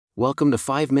Welcome to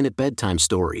 5-Minute Bedtime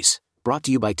Stories, brought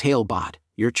to you by Talebot,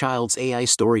 your child's AI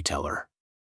storyteller.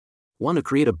 Want to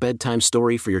create a bedtime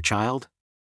story for your child?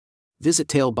 Visit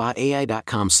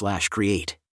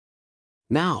talebotai.com/create.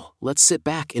 Now, let's sit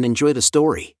back and enjoy the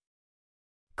story.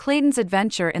 Clayton's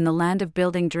Adventure in the Land of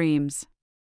Building Dreams.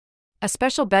 A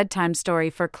special bedtime story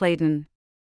for Clayton.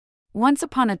 Once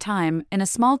upon a time, in a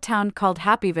small town called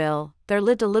Happyville, there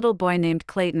lived a little boy named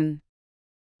Clayton.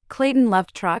 Clayton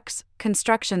loved trucks,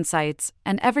 construction sites,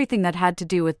 and everything that had to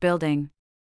do with building.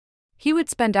 He would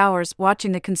spend hours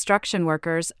watching the construction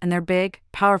workers and their big,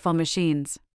 powerful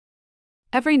machines.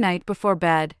 Every night before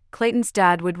bed, Clayton's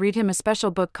dad would read him a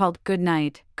special book called Good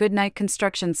Night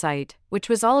Construction Site, which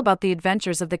was all about the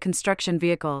adventures of the construction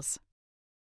vehicles.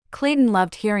 Clayton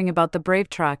loved hearing about the brave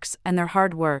trucks and their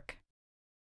hard work.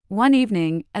 One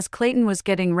evening, as Clayton was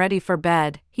getting ready for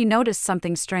bed, he noticed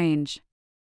something strange.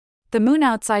 The moon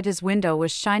outside his window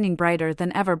was shining brighter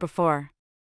than ever before.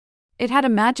 It had a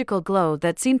magical glow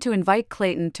that seemed to invite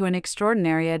Clayton to an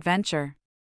extraordinary adventure.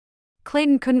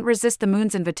 Clayton couldn't resist the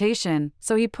moon's invitation,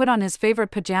 so he put on his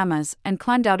favorite pajamas and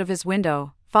climbed out of his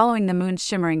window, following the moon's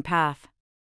shimmering path.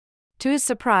 To his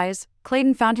surprise,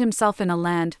 Clayton found himself in a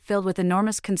land filled with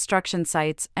enormous construction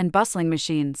sites and bustling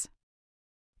machines.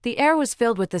 The air was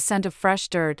filled with the scent of fresh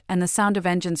dirt and the sound of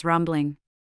engines rumbling.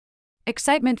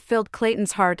 Excitement filled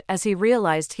Clayton's heart as he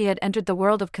realized he had entered the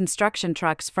world of construction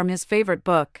trucks from his favorite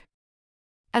book.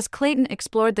 As Clayton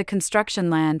explored the construction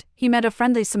land, he met a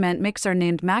friendly cement mixer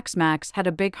named Max. Max had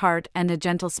a big heart and a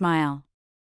gentle smile.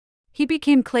 He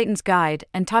became Clayton's guide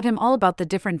and taught him all about the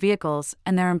different vehicles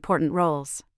and their important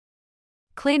roles.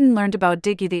 Clayton learned about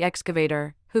Diggy the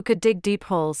excavator, who could dig deep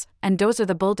holes, and Dozer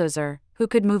the bulldozer, who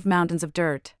could move mountains of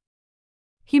dirt.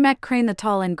 He met Crane the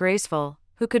tall and graceful,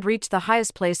 who could reach the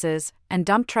highest places, and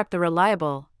Dump Truck the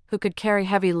reliable, who could carry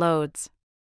heavy loads.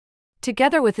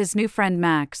 Together with his new friend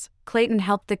Max, Clayton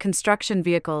helped the construction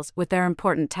vehicles with their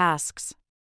important tasks.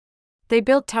 They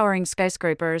built towering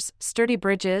skyscrapers, sturdy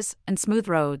bridges, and smooth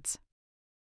roads.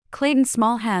 Clayton's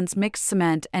small hands mixed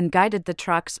cement and guided the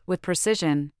trucks with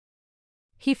precision.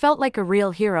 He felt like a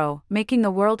real hero, making the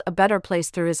world a better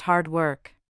place through his hard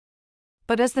work.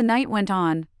 But as the night went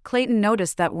on, Clayton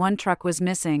noticed that one truck was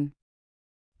missing.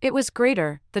 It was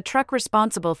Grader, the truck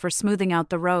responsible for smoothing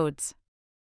out the roads.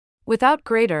 Without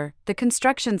Grader, the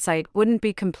construction site wouldn't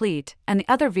be complete, and the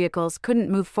other vehicles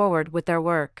couldn't move forward with their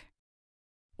work.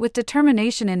 With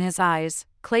determination in his eyes,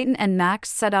 Clayton and Max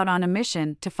set out on a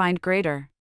mission to find Grader.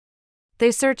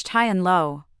 They searched high and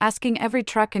low, asking every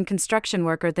truck and construction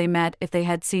worker they met if they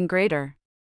had seen Grader.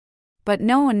 But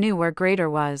no one knew where Grader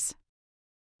was.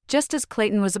 Just as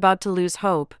Clayton was about to lose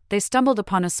hope, they stumbled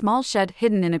upon a small shed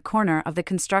hidden in a corner of the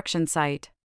construction site.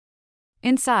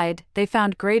 Inside, they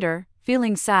found Grader,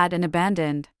 feeling sad and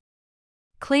abandoned.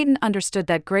 Clayton understood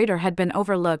that Grader had been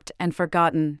overlooked and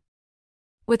forgotten.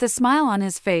 With a smile on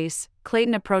his face,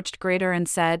 Clayton approached Grader and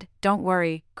said, "Don't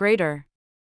worry, Grader.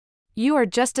 You are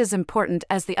just as important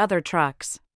as the other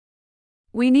trucks.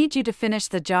 We need you to finish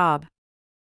the job."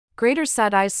 Grader's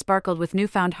sad eyes sparkled with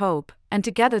newfound hope, and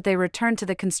together they returned to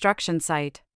the construction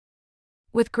site.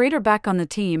 With Grader back on the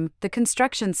team, the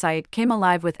construction site came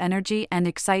alive with energy and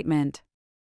excitement.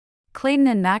 Clayton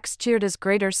and Max cheered as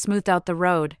Grader smoothed out the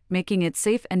road, making it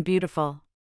safe and beautiful.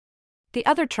 The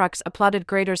other trucks applauded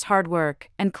Grader's hard work,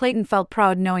 and Clayton felt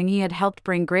proud knowing he had helped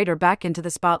bring Grader back into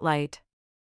the spotlight.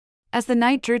 As the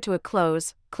night drew to a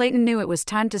close, Clayton knew it was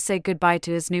time to say goodbye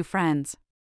to his new friends.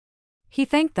 He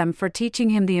thanked them for teaching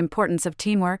him the importance of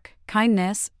teamwork,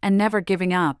 kindness, and never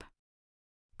giving up.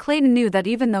 Clayton knew that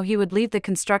even though he would leave the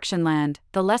construction land,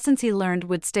 the lessons he learned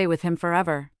would stay with him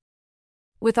forever.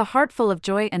 With a heart full of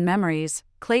joy and memories,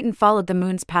 Clayton followed the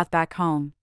moon's path back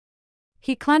home.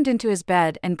 He climbed into his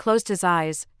bed and closed his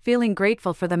eyes, feeling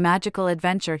grateful for the magical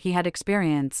adventure he had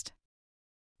experienced.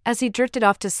 As he drifted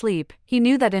off to sleep, he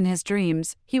knew that in his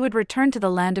dreams, he would return to the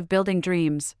land of building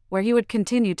dreams, where he would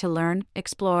continue to learn,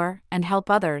 explore, and help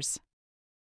others.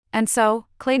 And so,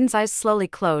 Clayton's eyes slowly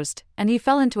closed, and he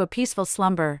fell into a peaceful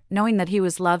slumber, knowing that he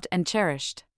was loved and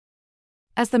cherished.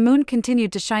 As the moon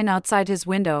continued to shine outside his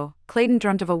window, Clayton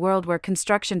dreamt of a world where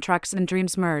construction trucks and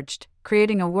dreams merged,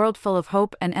 creating a world full of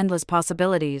hope and endless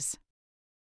possibilities.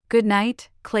 Good night,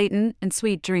 Clayton, and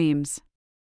sweet dreams.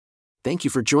 Thank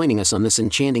you for joining us on this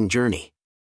enchanting journey.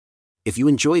 If you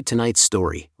enjoyed tonight's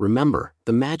story, remember,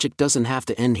 the magic doesn't have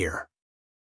to end here.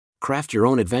 Craft your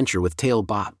own adventure with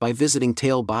Talebot by visiting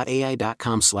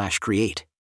talebotai.com/create.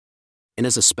 And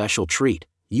as a special treat,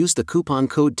 use the coupon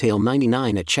code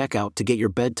TALE99 at checkout to get your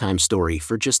bedtime story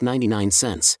for just 99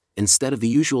 cents, instead of the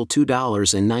usual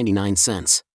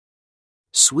 $2.99.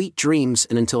 Sweet dreams,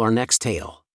 and until our next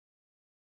tale.